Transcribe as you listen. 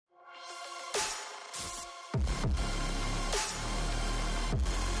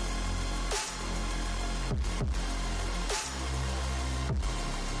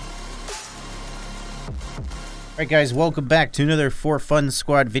Alright guys, welcome back to another For Fun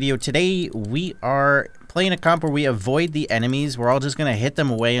Squad video. Today we are playing a comp where we avoid the enemies. We're all just going to hit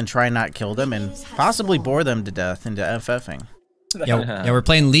them away and try not kill them and possibly bore them to death into FFing. Yeah, we're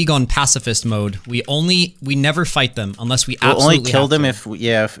playing League on Pacifist mode. We never fight them unless we absolutely only kill them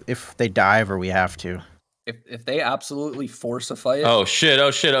if they dive or we have to. If they absolutely force a fight. Oh shit,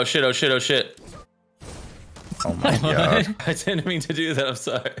 oh shit, oh shit, oh shit, oh shit. Oh my god. I didn't mean to do that, I'm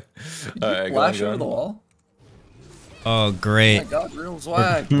sorry. Alright, flash over the wall. Oh great. Oh my god, real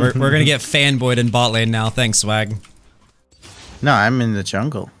swag. We're gonna get fanboyed in bot lane now, thanks swag. No, I'm in the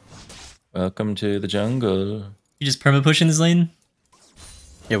jungle. Welcome to the jungle. You just perma push in this lane?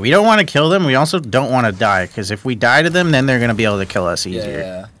 Yeah, we don't want to kill them. We also don't want to die, because if we die to them, then they're going to be able to kill us easier.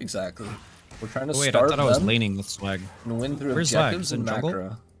 Yeah, exactly. We're trying to Wait, starve I thought I was them laning with swag. and win through Where's objectives Swag? and In jungle?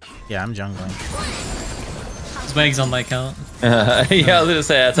 macro. Yeah, I'm jungling. Swag's on my account. Yeah, I was gonna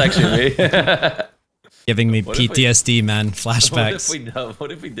say that's actually me. Giving me What if PTSD, man. Flashbacks.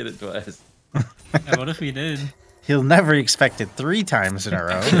 What if we did it twice? Yeah, what if we did? He'll never expect it 3 times in a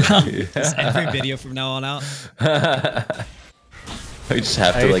row. Just every video from now on out. We just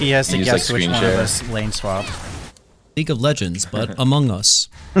have to like he has to use guess like which screen one of share. us lane swap. League of Legends, but Among Us.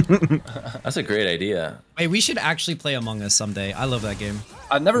 That's a great idea. Hey, we should actually play Among Us someday. I love that game.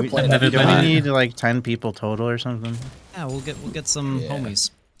 I've never played it. Don't we need like 10 people total or something? Yeah, we'll get some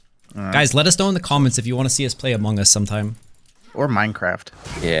homies. Guys, let us know in the comments if you want to see us play Among Us sometime. Or Minecraft.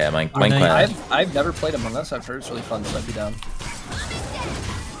 Yeah, Minecraft. I've never played Among Us. I've heard it's really fun, so I'd be down.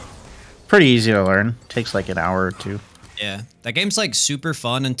 Pretty easy to learn. Takes like an hour or 2. Yeah, that game's like super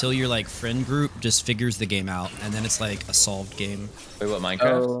fun until your like friend group just figures the game out, and then it's like a solved game. Wait, what,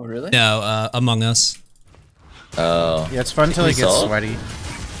 Minecraft? Oh, really? No, Among Us. Oh. Yeah, it's fun until it gets sweaty.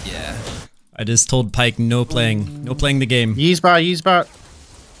 Yeah. I just told Pike no playing the game. Yeezbot, Yeezbot.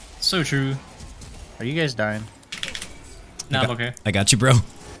 So true. Are you guys dying? Nah, I'm okay. I got you, bro.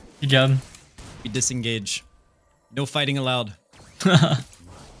 Good job. We disengage. No fighting allowed.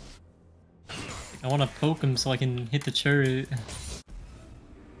 I want to poke him so I can hit the turret.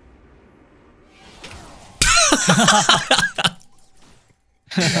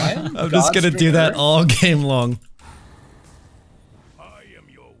 I'm just gonna do that all game long.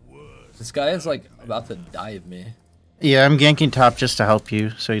 This guy is like about to dive me. Yeah, I'm ganking top just to help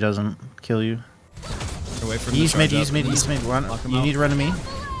you so he doesn't kill you. Away from He's mid. Run. You need to run to me?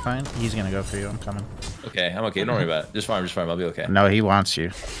 Fine. He's gonna go for you. I'm coming. Okay, I'm okay. Don't worry about it. Just farm. I'll be okay. No, he wants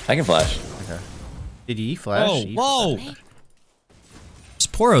you. I can flash. Okay. Did he flash? Oh, whoa! There's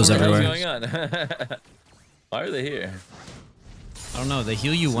poros everywhere. What's going on? Why are they here? I don't know. They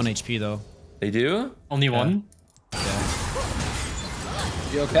heal you 1 HP though. They do? Only one?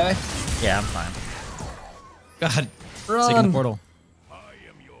 You okay? Yeah, I'm fine. God, Run. taking the portal.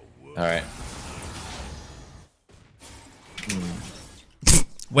 All right.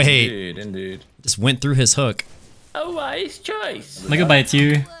 Wait, Indeed. just went through his hook. A wise choice. I'm gonna go buy it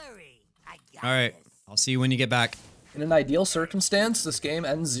you. All right, I'll see you when you get back. In an ideal circumstance, this game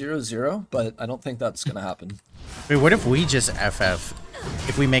ends 0-0, but I don't think that's gonna happen. Wait, what if we just FF?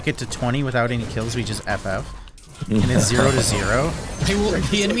 If we make it to 20 without any kills, we just FF? And it's 0-0?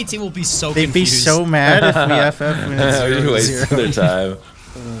 The enemy team will be so They'd be confused. so mad if we FF when it's We wasted 0-0. their time.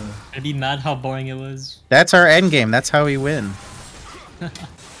 I'd be mad how boring it was. That's our end game. That's how we win.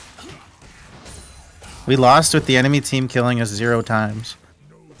 We lost with the enemy team killing us 0 times.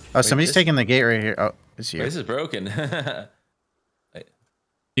 Oh, somebody's taking the gate right here. Oh, it's here. This is broken.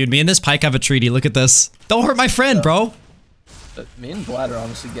 Dude, me and this Pike have a treaty. Look at this. Don't hurt my friend, bro. But me and Vlad are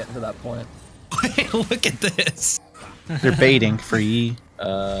honestly getting to that point. Look at this. They're baiting for E.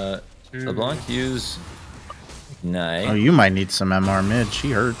 LeBlanc use Knight. Oh, you might need some MR mid.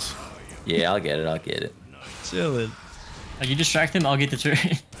 She hurts. Yeah, I'll get it. Chilling. Like, you distract him, I'll get the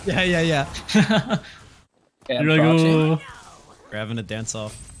turret. Yeah. Okay, I'm You're like, proxying. oh. We're having a dance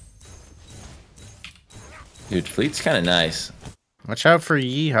off. Dude, Fleet's kind of nice. Watch out for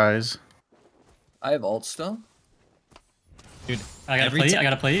Yi highs. I have ult still. Dude, I gotta play it, I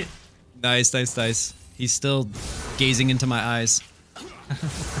gotta play it. Nice. He's still gazing into my eyes.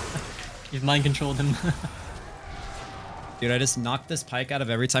 You've mind controlled him. Dude, I just knocked this Pike out of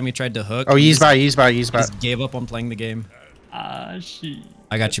every time he tried to hook. Oh, He Yi's just by. gave up on playing the game. Ah, shit.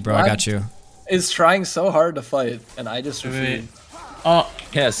 I got you, bro. I got you. Is trying so hard to fight, and I just refuse. Oh,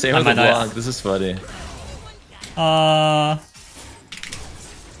 Yeah, same I with might die. LeBlanc. This is funny. Oh,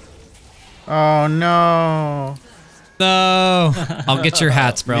 no. No. I'll get your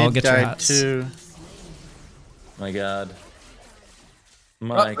hats, bro. I'll Mid get your died hats. too. My God.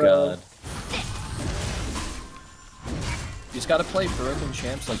 My God. You just gotta play broken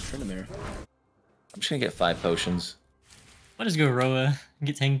champs like Tryndamere. I'm just gonna get 5 potions. I'll just go Roa and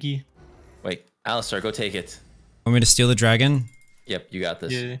get tanky. Wait, Alistar, go take it. Want me to steal the dragon? Yep, you got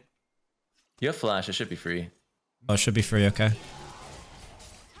this. Yeah. You have flash. It should be free. Oh, it should be free. Okay.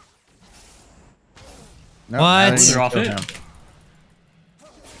 No, What? I didn't They're off kill it? him.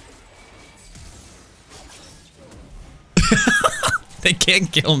 They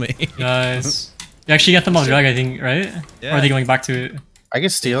can't kill me. Nice. You actually got them off drag, I think, right? Or Yeah. are they going back to it? I can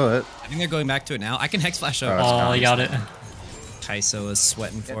steal it. I think they're going back to it now. I can hex flash Oh, up. it's Oh, gone. you got it. Kaiso is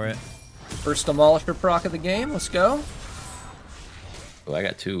sweating for it. First Demolisher proc of the game. Let's go. Oh, I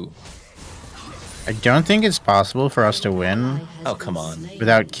got 2. I don't think it's possible for us to win Oh, come on.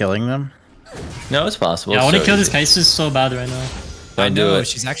 without killing them. No, it's possible. Yeah, I want to So kill this easy. Kai'Sa so bad right now. Don't do No, it.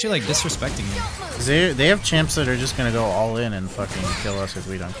 she's actually like disrespecting me. 'Cause they have champs that are just gonna go all in and fucking kill us if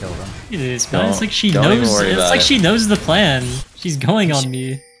we don't kill them. It is, man. No, It's like she don't even knows. worry It's about like it. she knows the plan. She's going on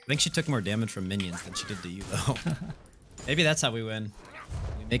me. I think she took more damage from minions than she did to you, though. Maybe that's how we win.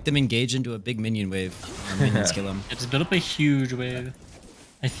 We make them engage into a big minion wave. And our minions kill them. Yeah, just build up a huge wave.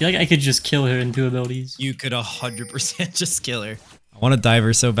 I feel like I could just kill her in 2 abilities. You could 100% just kill her. I want to dive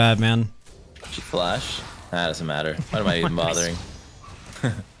her so bad, man. She flash? That doesn't matter. What am I even bothering?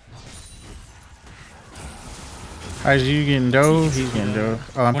 How's you getting dough? He's getting dough.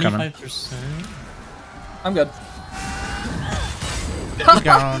 Oh, I'm coming. 25%. I'm good. He's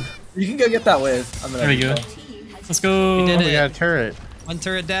gone. You can go get that wave. I'm gonna There we go. go. Let's go. We did Oh, we it. got a turret. One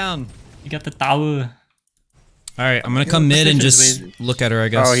turret down. You got the tower. All right, I'm gonna come mid and Pacifists just wave. look at her, I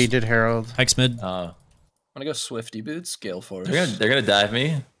guess. Oh, he did Herald. Hex mid. Oh, I'm gonna go Swifty boots. Gale Force. they're gonna dive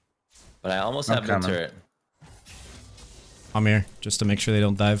me, but I almost I'm have no coming. turret. I'm here, just to make sure they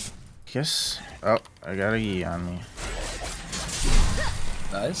don't dive. Yes. Oh, I got a Yi on me.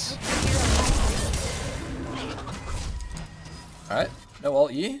 Nice. Alright. No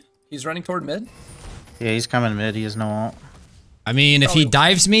ult E. He's running toward mid. Yeah, he's coming mid. He has no ult. I mean, if he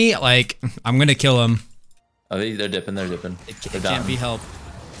dives me, like, I'm gonna kill him. Oh, they're dipping. They're dipping. It They're can't down. be helped.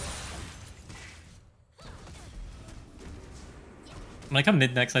 I'm gonna come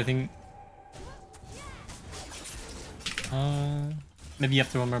mid next, I think. Maybe you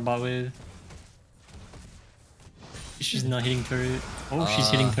have to run more bot wave. She's not hitting turret. Oh, she's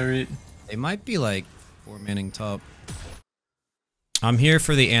hitting turret. They might be like 4-manning top. I'm here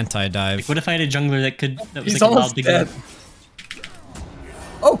for the anti-dive. Like, what if I had a jungler that was He's like allowed almost to dead. get?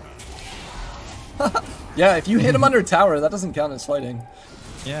 Oh! Yeah, if you hit him under a tower, that doesn't count as fighting.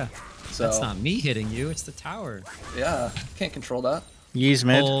 Yeah. So, That's not me hitting you, it's the tower. yeah, can't control that. Yi's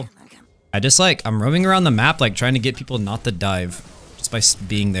mid. Oh. I just like, I'm roaming around the map like trying to get people not to dive. Just by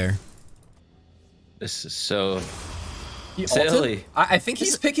being there. This is so He silly. ulted? I think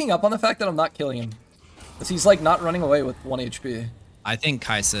he's picking up on the fact that I'm not killing him. Because he's like not running away with 1 HP. I think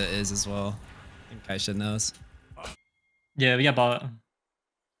Kai'Sa is as well. I think Kai'Sa knows. Yeah, we got bot.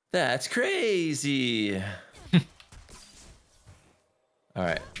 That's crazy. All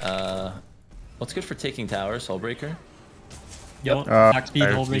right. What's good for taking towers? Soulbreaker. Yo, Oh, back speed,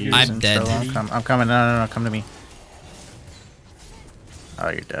 hold breakers. I'm dead. I'm coming. No, come to me. Oh,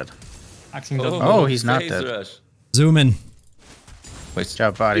 you're dead. Axing double. Oh, he's not phase dead. rush. Zoom in. Wait, Good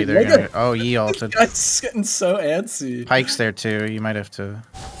job, body. Dude, They're look gonna. Oh, Yi ulted. Guy's getting so antsy. Pike's there too. You might have to.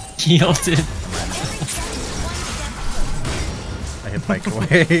 He ulted. I hit Pike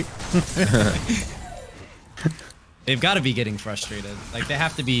away. They've got to be getting frustrated. Like they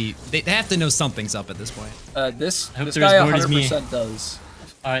have to be. They have to know something's up at this point. This hope this they're guy as bored as me. 100% does.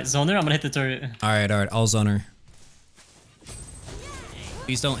 Alright, zoner, I'm gonna hit the turret. All right. I'll zone her.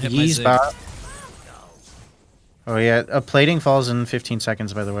 Please don't hit my Yi's Ziggs. bot. Oh yeah, a plating falls in 15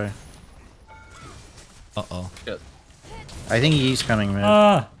 seconds. By the way, Uh-oh. Good. I think Yi's coming mid.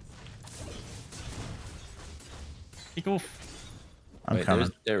 Ah! Take off. I'm wait, coming.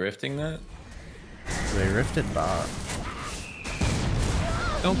 they're rifting that? They rifted bot.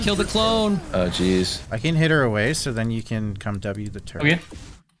 Don't kill the clone. Oh, jeez. I can hit her away, so then you can come W the turret. Okay.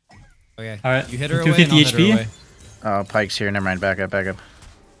 Okay. Alright, You hit her away and I'll 250 hit her HP. away. Oh, Pike's here. Never mind. Back up. Back up.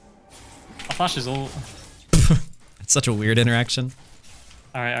 I'll flash his ult. It's such a weird interaction.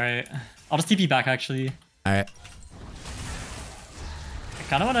 Alright. I'll just TP back actually. All right. I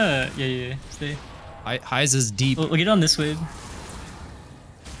kinda wanna. Yeah. Stay. Highs is deep. We'll get on this wave.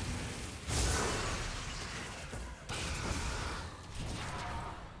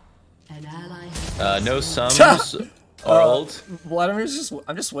 No sums or ult. Vladimir's just.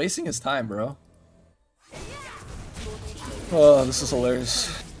 I'm just wasting his time, bro. Oh, this is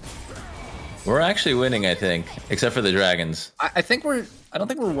hilarious. We're actually winning, I think, except for the dragons. I think we're. I don't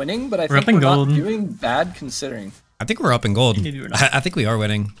think we're winning, but I We're think up in we're not gold. doing bad considering. I think we're up in gold. Maybe we're not. I think we are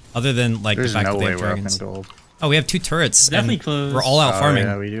winning. Other than like There's the fact no that they way have we're up in dragons. gold. Oh, we have 2 turrets. Definitely and close. We're all out farming.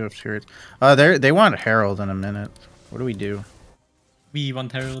 Yeah, we do have turrets. They want Herald in a minute. What do we do? We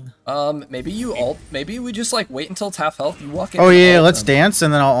want Herald. Maybe you ult. Maybe we just like wait until it's half health. You walk in. Oh and yeah, ult let's him. dance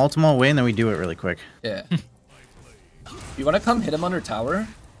and then I'll ultimate away and then we do it really quick. Yeah. You want to come hit him under tower?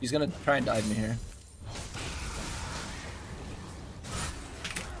 He's gonna try and dive me here.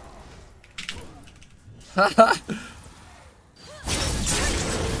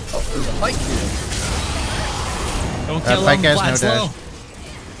 Oh, there's a fight here. Don't kill fight him. guy's Flat no slow.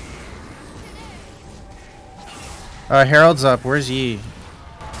 dash. Herald's up. Where's Yi?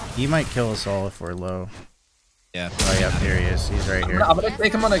 He might kill us all if we're low. Yeah. Oh yeah, there he is. He's right here. I'm gonna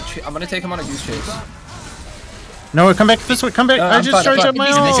take him on a. I'm gonna take him on a goose chase. No, come back this way. Come back. I I'm just fine, charged I'm up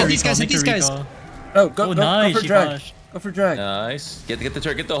my fine. Hit own. these guys, hit these guys. No, go, Oh, go, nice, go for you drag. flashed. Go for drag. Nice. Get the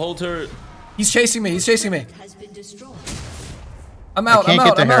turret. Get the whole turret. He's chasing me. He's chasing me. Has been destroyed. I'm I out. can't I'm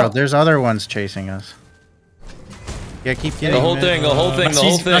get out. the I'm Herald. out. There's other ones chasing us. Yeah, keep getting The whole him. thing. The whole thing. The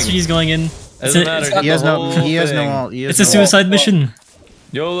whole thing. Master going in. Doesn't matter. He has no. The whole He has no. thing. Ult. He has It's a no ult. suicide mission.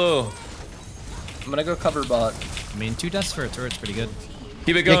 YOLO. I'm gonna go cover bot. I mean, 2 deaths for a turret's pretty good.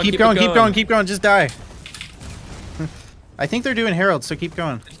 Keep it Yeah, going. keep going. Keep going. Keep going. Just die. I think they're doing Herald, so keep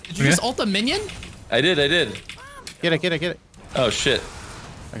going. Did you just ult a minion? I did. Get it. Get it. Get it. Oh shit.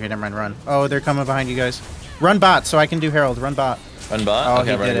 Okay, never mind. Run. Oh, they're coming behind you guys. Run bot, so I can do Herald. Run bot. Run bot. Oh, Okay,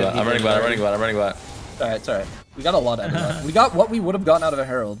 he I'm running did it. bot. He I'm running did it bot. I'm already. running bot. I'm running bot. It's alright. It's alright. We got a lot out of that. We got what we would have gotten out of a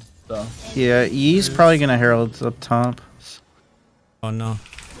herald. So Yeah, Yi's probably gonna Herald up top. Oh no.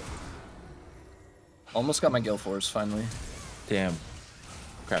 almost got my Gale Force finally. Damn.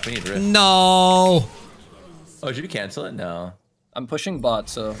 Crap. We need rift. No. Oh, did you cancel it? No. I'm pushing bot,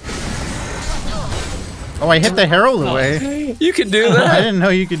 so Oh, I hit the Herald away. You can do I that. didn't know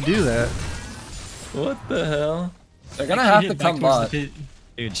you could do that. What the hell? they're gonna have to come bot. Dude,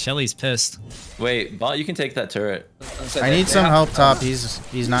 Shelly's pissed. Wait, bot. You can take that turret. I need some help top.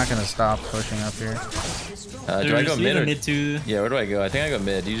 He's not gonna stop pushing up here. Do I go mid or? mid too? Yeah. Where do I go? I think I go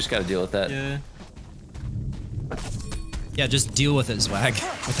mid. You just gotta deal with that. Yeah. Yeah, just deal with it, Swag,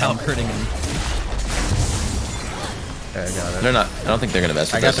 without hurting him. Okay, I got it. They're not. I don't think they're gonna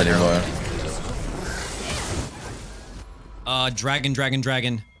mess I with got us the anymore.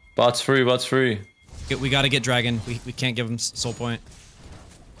 Dragon. Bot's free. Bot's free. We gotta get Dragon. We can't give him soul point.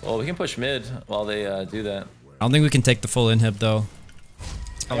 Well, we can push mid while they do that. I don't think we can take the full inhib though.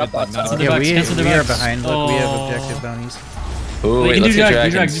 It's probably got bots not out. our- The Yeah, backs, we cancel the are backs. behind. Look, we have Oh. objective bounties. Ooh, Wait, wait, you let's do get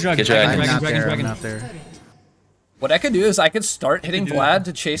drag, dragons. do drag. Get I'm dragons. not Dragon, there. I'm dragon. not there. What I could do is I could start hitting do it. Vlad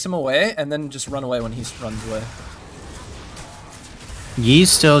to chase him away, and then just run away when he runs away. Yi's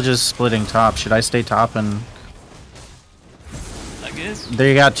still just splitting top. Should I stay top and? I guess. There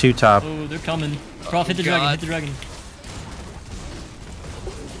you got 2 top. Oh, they're coming. Prof, hit the dragon. God. Hit the dragon.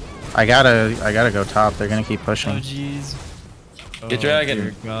 I gotta go top. They're gonna keep Oh pushing. jeez. Get dragon.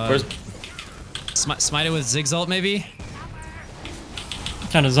 dear God. Where's? Smite it with Ziggs ult maybe?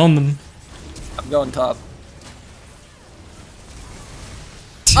 Trying to zone them. I'm going top.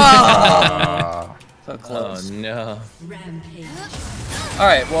 Ah. So Oh close. no. Rampage. All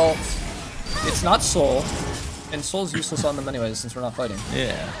right, well, it's not soul, and soul's useless on them anyways since we're not fighting.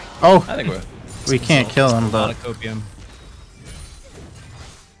 Yeah. Oh, I think we're. we can't kill him, A lot but of copium.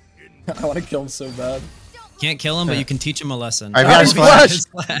 I want to kill him so bad. Can't kill him, but you can teach him a lesson. I've got his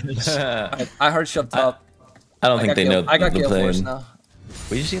I hard shoved top. I don't I think got they know I got the Gale Force plan. now.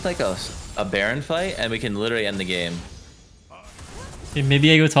 We just need like a Baron fight, and we can literally end the game. Okay,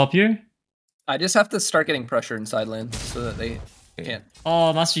 maybe I go top here. I just have to start getting pressure inside lane so that they can't.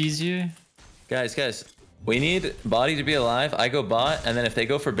 Oh, Master easier. Guys, we need Body to be alive. I go bot, and then if they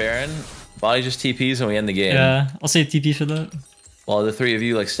go for Baron, Body just TPs and we end the game. Yeah, I'll save TP for that. While the 3 of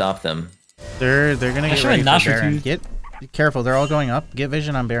you like stop them. they're gonna get should ready have for Nasher Baron. too. Get careful. They're all going up. Get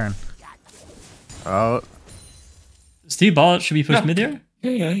vision on Baron. Oh Steve bot, should we push mid here?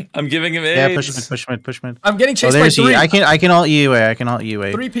 I'm giving him yeah, AIDS. push mid. I'm getting Oh, chased by there's Yi. 3. I can ult you away. I can ult you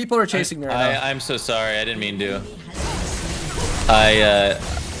away. 3 people are chasing me right now. I'm so sorry. I didn't mean to.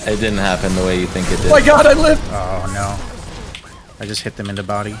 It didn't happen the way you think it did. Oh my god, I lived! Oh no! I just hit them in the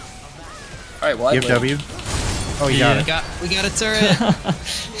body. Alright, well, I You have lived. W. Oh, you got it. We got a turret.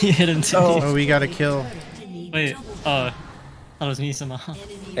 He hit him too. Oh, we got a kill. Wait, that was me somehow.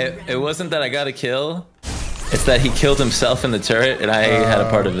 It wasn't that I got a kill. It's that he killed himself in the turret, and I had a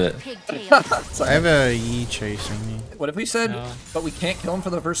part of it. I have a Yi chasing me. What if we said, No. but we can't kill him for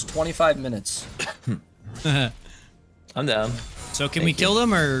the first 25 minutes? I'm down. So can we kill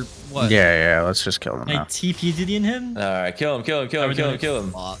them or what? Yeah. Let's just kill them I now. TP Diddy in him? All right, kill him. Are we doing it? Kill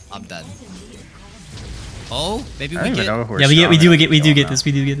him. Oh, I'm dead. Oh, maybe I we don't even get know if we're Yeah, strong we do enough get to we do kill get now. this.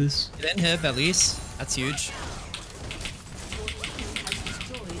 We do get this. an inhib at least. That's huge.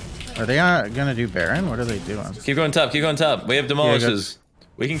 Are they gonna do Baron? What are they doing? Keep going top. Keep going top. We have demolishes.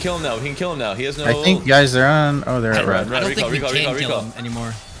 We can kill him now. We can kill him now. He has no. I think, guys, they're on. Oh, they're at Run, red. run. I don't think we Recall, can recall, kill recall. him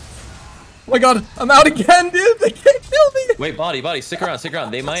anymore. Oh my god, I'm out again, dude. They can't kill me. Wait, body. Stick around.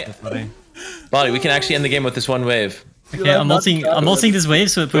 They might. Body. We can actually end the game with this one wave. Okay, I'm ulting this wave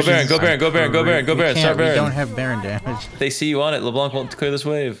so it Go pushes. Baron. Go Baron. Go Baron. Go Baron. Go Baron. Start We don't Baron. have Baron damage. They see you on it. LeBlanc won't clear this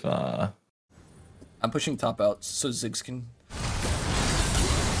wave. I'm pushing top out so Ziggs can.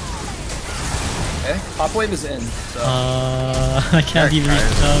 Okay, top wave is in. So I can't even reach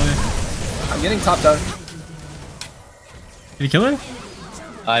the tower. I'm getting top down. Did you kill her?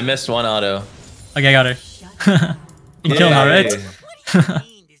 I missed one auto. Okay, I got her. You killed her, right?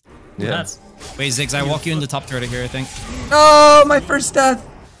 Yeah. That's Wait, Ziggs, I walk you into top turret here, I think. No, my first death.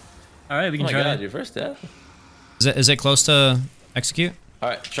 alright. We Oh can my try. god, your first death. Is it close to execute? All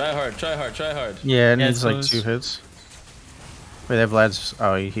right, try hard. Yeah, it Yeah, needs it's like close. 2 hits. Wait, that Vlad's.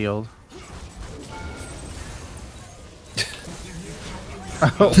 Oh, he healed.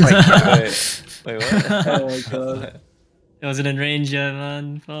 Oh my god. Wait, what? Oh my god. It wasn't in range yet,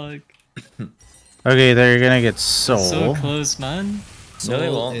 man. Fuck. Okay, they're gonna get soul. So close, man. No, they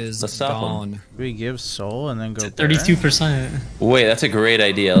Soul won't. is Let's stop 'em. gone. We give soul and then go. 32%. Wait, that's a great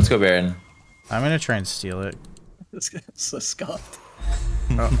idea. Let's go Baron. Baron. I'm gonna try and steal it. This guy's so scuffed.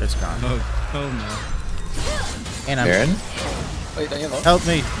 Oh, it's gone. Oh no. And I'm. Baron? Wait, don't you have ult? Help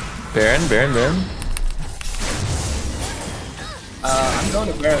me. Baron? I'm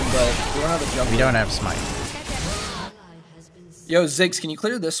going to Baron, but we don't have a jump. We don't have smite. Yo, Ziggs, can you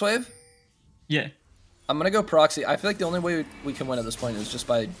clear this wave? Yeah. I'm gonna go proxy. I feel like the only way we can win at this point is just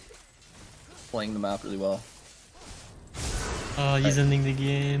by playing the map really well. Oh, he's ending the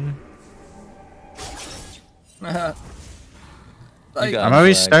game. Like, got I'm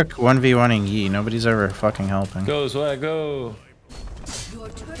always Swag. stuck 1v1ing Yi. Nobody's ever fucking helping. Go, Swag, go.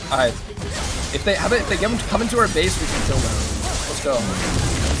 alright. If they come into our base, we can kill them. Let's go.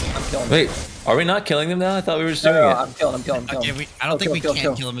 I'm killing them. Wait, are we not killing them now? I thought we were just No, doing no, it. I'm killing them. Okay, I don't think we can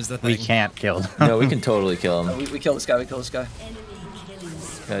kill him is the thing. We can't kill them. No, we can totally kill them. We kill this guy,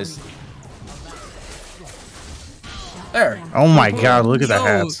 Guys, There. Oh my god, look at the Yo,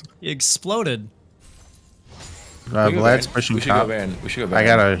 hats. He exploded. we go Vlad's Baron. pushing We should top. go Baron. We should go I Baron.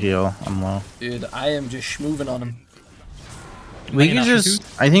 gotta heal. I'm low. Dude, I am just schmoving on him. We can just.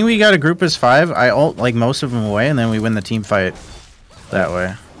 I think we got a group as 5. I ult like most of them away, and then we win the team fight that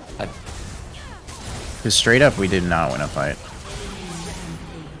way. Because straight up, we did not win a fight.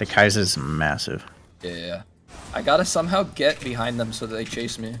 The Kaiser's massive. Yeah. I gotta somehow get behind them so that they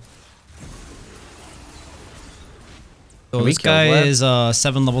chase me. So Can we this kill guy Vlad? is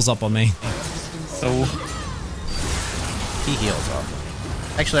 7 levels up on me. So He heals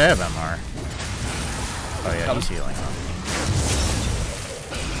off. Actually, I have MR. Oh yeah, he's healing off.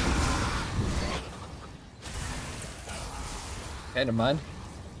 Okay, never mind.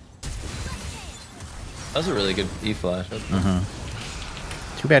 That was a really good E-flash.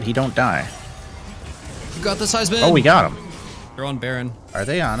 Too bad he don't die. You got this, Heisman. Oh, we got him. They're on Baron. Are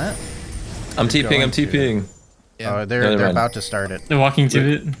they on it? I'm TPing, going I'm to. TPing. Yeah. Oh, they're Never mind. about to start it. they're walking to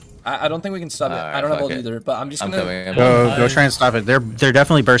it. I don't think we can stop it. Alright, I don't have fuck ult it. either, but I'm just I'm gonna. coming. Go try and stop it. They're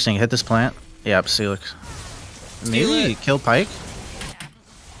definitely bursting. Hit this plant. Yep, Celix. Maybe kill Pike.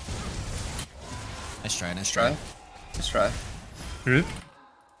 Nice try, nice Try. try. Let's try. Group.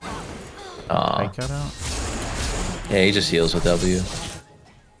 Aw. Pike got out. Yeah, he just heals with W.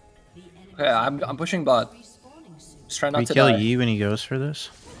 Okay, I'm pushing bot. Just try not We to kill die. Yi when he goes for this.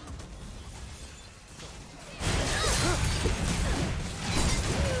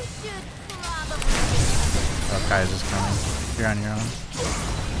 Oh, Kaiser's coming. You're on your own.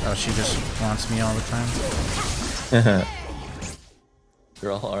 Oh, she just wants me all the time.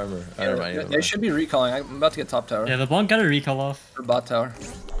 You're all armor. I don't mind. They should be recalling. I'm about to get top tower. Yeah, the bonk got a recall off. Or bot tower.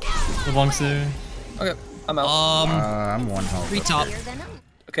 The bonk's there. Okay, I'm out. I'm one health. Three up top. here.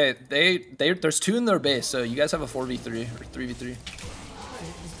 Okay, there's 2 in their base, so you guys have a 4v3 or 3v3.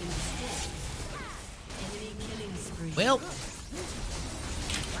 Well,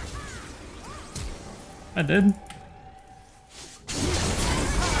 I did.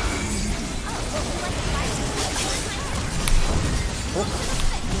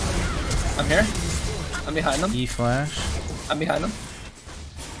 I'm here. I'm behind them. E flash. I'm behind them.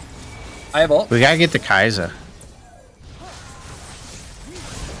 I have ult. We gotta get the Kaiser.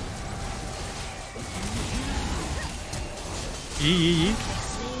 Yee.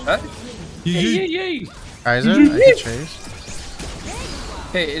 Okay. Kaiser, I can chase.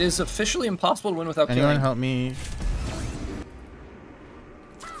 Okay, it is officially impossible to win without Anyone killing. help me?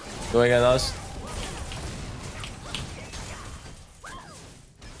 Going at us.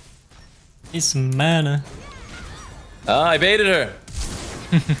 Need some mana. Ah, I baited her.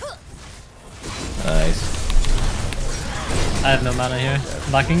 Nice. I have no mana here.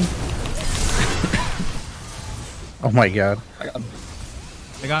 Blocking. Oh my god. I got him.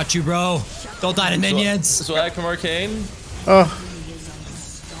 I got you, bro. Don't die to minions. Swag from Arcane. Oh.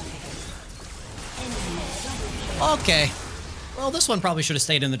 Okay. Well, this one probably should have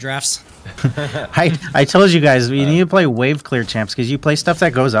stayed in the drafts. I told you guys we need to play wave clear champs because you play stuff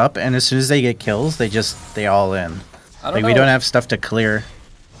that goes up, and as soon as they get kills, they all in. I don't Like know. we don't have stuff to clear.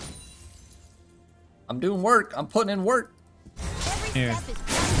 I'm doing work. I'm putting in work. Here.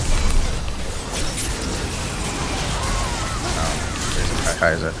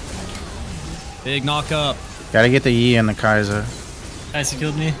 Kaiser. Big knock up. Gotta get the Yi and the Kaiser. Nice, he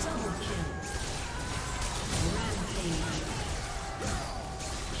killed me.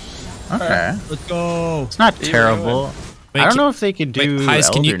 Okay. Let's go. It's not terrible. Wait, I don't know if they could do. Wait,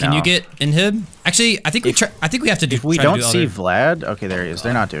 Heist, can you Elder get inhib? Actually, I think we have to do. If we try to don't do see Elder. Vlad, okay, there he is.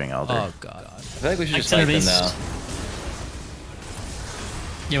 They're not doing Elder. Oh god. I feel like we should just Center fight them base. now.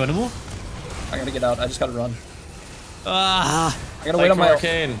 Yeah, winnable? I gotta get out. I just gotta run. Ah. I gotta Fight wait on from my.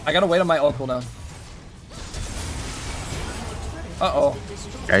 Arcane. I gotta wait on my ult cooldown. Uh-oh.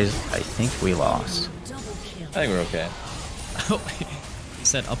 Guys, I think we lost. I think we're okay. He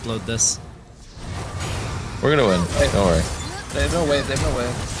said upload this. We're gonna win. Don't worry. They have no wave. They have no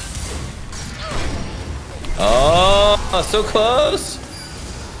wave. Oh, so close.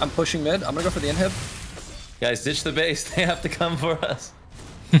 I'm pushing mid. I'm gonna go for the inhib. Guys, ditch the base. They have to come for us.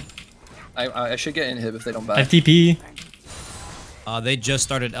 I should get inhib if they don't I have back. TP. They just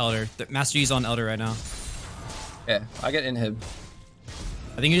started Elder. Master Yi's on Elder right now. Yeah, I get inhib.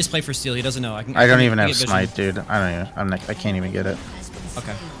 I think you just play for steal. He doesn't know. I don't even have get vision. smite, dude. I don't even. I can't even get it.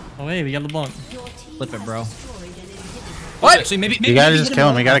 Okay. Oh, hey, we got LeBlanc. Flip it, bro. What? Actually, maybe You gotta maybe just hit kill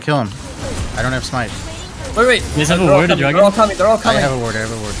him. all We gotta kill him. I don't have smite. Wait. You guys have a They're all ward, a coming, dragon? They're all coming. They're all I coming. have a ward. I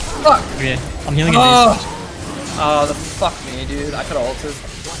have a ward. Fuck. Okay, I'm healing in Oh. base. Oh, the fuck me, dude. I could've ulted.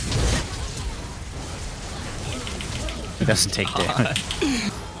 He doesn't take damage.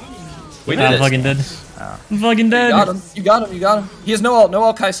 We did I'm it. fucking dead. I'm fucking dead. You got him. You got him. You got him. He has no ult. No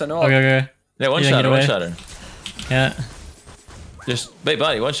ult, Kaisa. No ult. Okay. Yeah, one Yeah, shot get her. One away. shot her. Yeah. Just wait,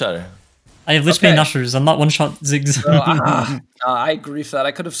 buddy. One shot her. I have Lich Bane Okay. Ushers. I'm not one-shot Ziggs. I agree for that.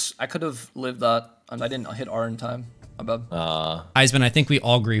 I could have lived that, and I didn't hit R in time. My bad. Heisman, I think we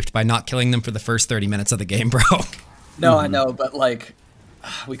all griefed by not killing them for the first 30 minutes of the game, bro. No, I know, but like,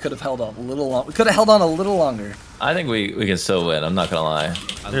 we could have held on a little long. We could have held on a little longer. I think we can still win. I'm not gonna lie.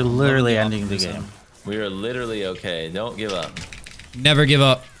 They're literally ending the game. We are literally okay. Don't give up. Never give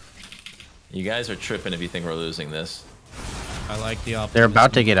up. You guys are tripping if you think we're losing this. I like the optimism. They're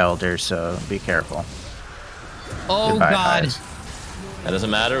about to get Elder, so be careful. Oh Goodbye, god. guys. That doesn't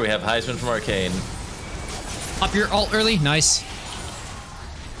matter. We have Heisman from Arcane. Up your ult early. Nice.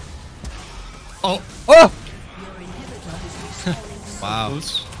 Oh. Oh! Wow.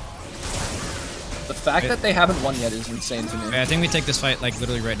 The fact that they haven't won yet is insane to me. Okay, I think we take this fight like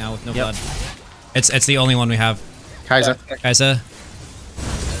literally right now with no Yep. blood. It's the only one we have. Kaiser. Yeah. Kaisa.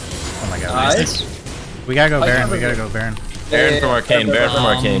 Oh my god. Nice. We gotta go Like, Baron. We gotta go Baron. Baron from Arcane. Baron from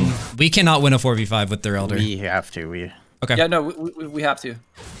Arcane. We cannot win a 4v5 with their Elder. We have to. We. Okay. Yeah, no, we have to.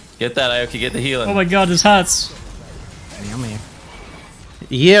 Get that, Aoki. Get the healing. Oh my god, his hats.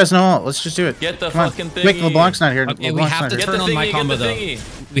 He has no ult. Let's just do it. Get the Come on. fucking Quick, thingy. LeBlanc's not here. Okay, we LeBlanc's have not to here. Get the turn on my thingy, combo get the though.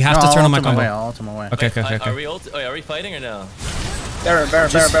 thingy. We have No, to turn I'll on my ult him away, combo. I'll ult him away. Okay. Are we fighting or no? Baron.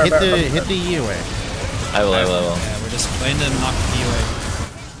 Just hit the E away. I will. Yeah, we're just playing to knock the away.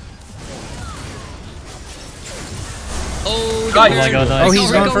 Oh, Nice. Oh my god, Oh, nice.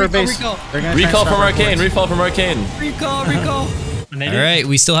 he's going for a base. They're gonna try and Recall stop from our Arcane. points. Recall from Arcane. Recall. I made it. All right,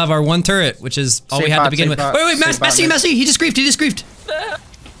 we still have our one turret, which is all Save we had to bot, begin save with. bot, Wait, save bot, Messi, he just griefed.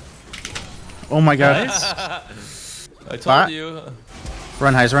 Oh my god. I told Bot. you.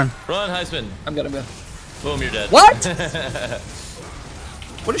 Run, Heis, run. Run, Heisman. I'm good. Boom, you're dead. What?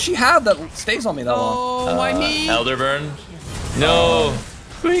 What does she have that stays on me that long? Oh, my knee. Elder burn. No.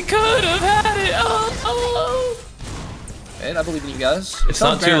 We could have had it. Oh. And I believe in you guys. It's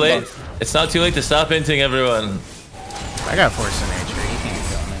not too late. It's not too late to stop inting everyone. I got force in nature. You can't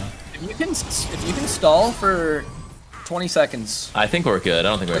kill me. If you can stall for 20 seconds. I think we're good. I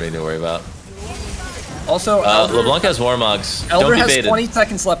don't think we have anything to worry about. Also, Elder, LeBlanc has Warmogs. Elder Don't be has baited. 20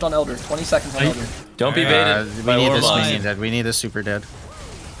 seconds left on Elder. 20 seconds on Elder. Don't be baited We by need this Warmogs. minion dead. We need this super dead.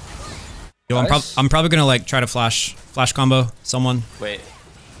 Yo, Nice. I'm probably gonna like try to flash combo someone. Wait.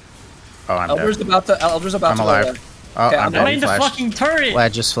 Oh, I'm Elder's dead. about to. Elder's about I'm to. alive. Go there. Oh, Okay, I'm I'm dead. Behind the Flash. fucking turret!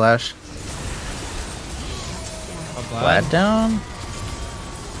 Vlad just flashed. Vlad down.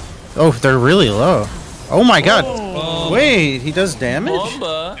 Oh, they're really low. Oh my god. Oh. Wait, he does damage?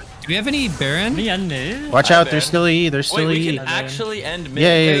 Bomba. Do we have any Baron? Watch out, there's still E. There's Wait, still we E. can actually end mid.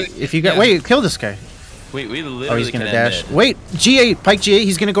 Yeah. Wait, If you got, yeah. wait, kill this guy. we literally Oh, he's gonna can dash. end mid. Wait, G8, Pike G8.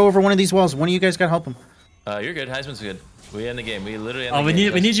 He's gonna go over one of these walls. One of you guys gotta help him. You're good. Heisman's good. We end the game. We literally end Oh, the we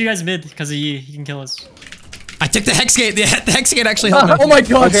game. need you guys mid because he can kill us. I took the Hex Gate. The Hex Gate actually helped me. Oh my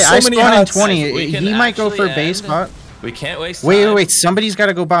god! Okay, so I many spawn in hats. 20. We can He might go for actually base end. bot. We can't waste Wait, time. somebody's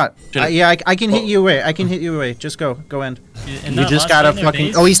gotta go bot. Yeah, I can hit you away. I can hit you away. Just go end. And You that just last gotta one, their fucking.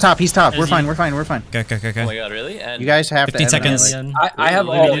 base, Oh, he's top. We're Is fine. he- We're fine. Okay. Oh my god, really? And You guys have to. 15 end it. seconds. I have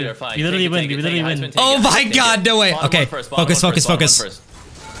we all. literally are fine. We literally Take it, win, take we it, literally take it. win. Heisman, take Oh it, my take it. god, no way. Bottom Okay, one first, bottom focus, one first, focus, bottom one focus. first.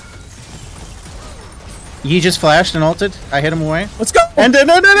 He just flashed and ulted. I hit him away. Let's go. And then.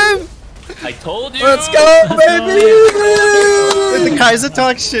 I told you. Let's go, baby. The Kaiser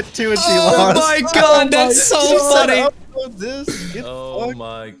talks shit too, and she Oh lost. my god, that's so funny. Oh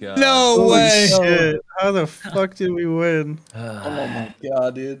my god. No Holy way. shit! How the fuck did we win? Oh my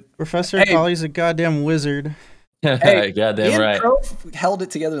god, dude. Professor Hey. Polly's a goddamn wizard. Hey, goddamn Ian right. Pro held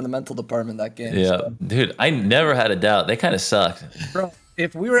it together in the mental department that game. Yeah, So. dude, I never had a doubt. They kind of sucked. Bro,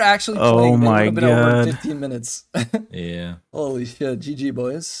 if we were actually Oh playing, they my would have been over in God. 15 minutes. Yeah. Holy shit, GG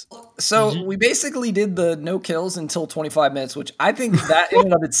boys. So we basically did the no kills until 25 minutes, which I think that in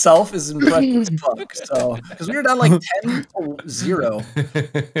and of itself is impressive as fuck. So because we were down like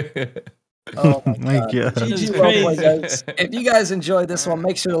 10-0. Oh my god. GG, well played, guys. If you guys enjoyed this one,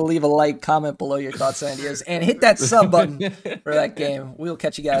 make sure to leave a like, comment below your thoughts and ideas, and hit that sub button for that game. We'll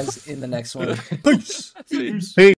catch you guys in the next one. Peace. Hey.